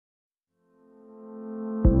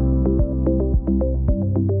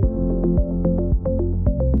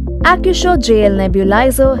Accu JL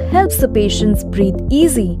Nebuliser helps the patients breathe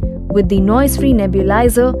easy with the noise-free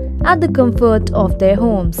nebulizer at the comfort of their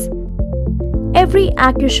homes. Every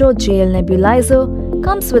Accu JL Nebulizer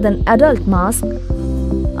comes with an adult mask,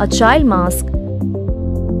 a child mask,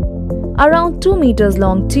 around 2 meters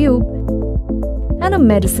long tube, and a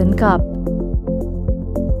medicine cup.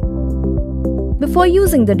 Before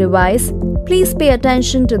using the device, please pay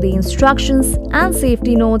attention to the instructions and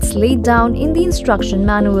safety notes laid down in the instruction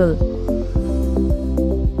manual.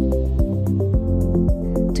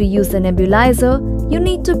 To use the nebulizer, you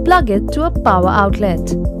need to plug it to a power outlet.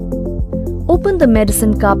 Open the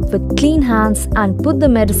medicine cup with clean hands and put the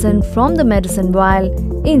medicine from the medicine vial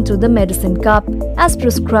into the medicine cup as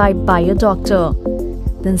prescribed by your doctor.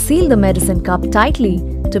 Then seal the medicine cup tightly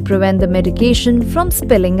to prevent the medication from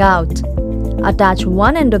spilling out. Attach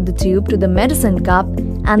one end of the tube to the medicine cup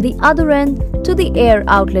and the other end to the air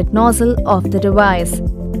outlet nozzle of the device.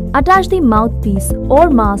 Attach the mouthpiece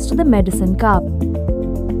or mask to the medicine cup.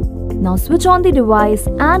 Now switch on the device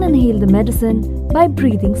and inhale the medicine by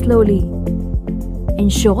breathing slowly.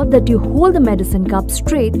 Ensure that you hold the medicine cup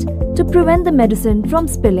straight to prevent the medicine from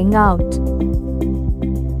spilling out.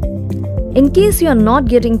 In case you are not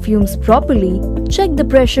getting fumes properly, check the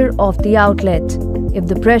pressure of the outlet. If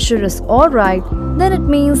the pressure is alright, then it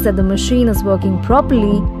means that the machine is working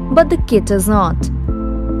properly but the kit is not.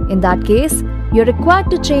 In that case, you are required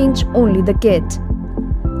to change only the kit.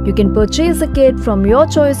 You can purchase the kit from your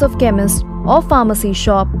choice of chemist or pharmacy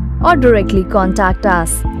shop or directly contact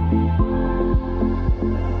us.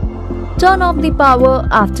 Turn off the power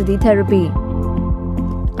after the therapy.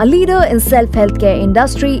 A leader in self-healthcare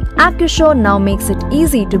industry, Accu now makes it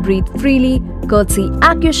easy to breathe freely courtesy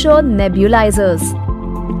Accu Nebulizers.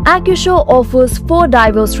 Accu offers 4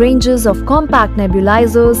 diverse ranges of compact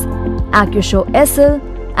nebulizers: Accu SL,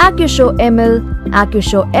 Accu ML, Accu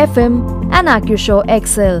FM and Accu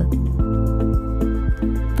XL.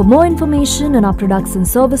 For more information on our products and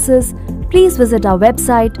services, please visit our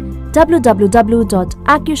website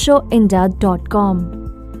www.accushowindia.com.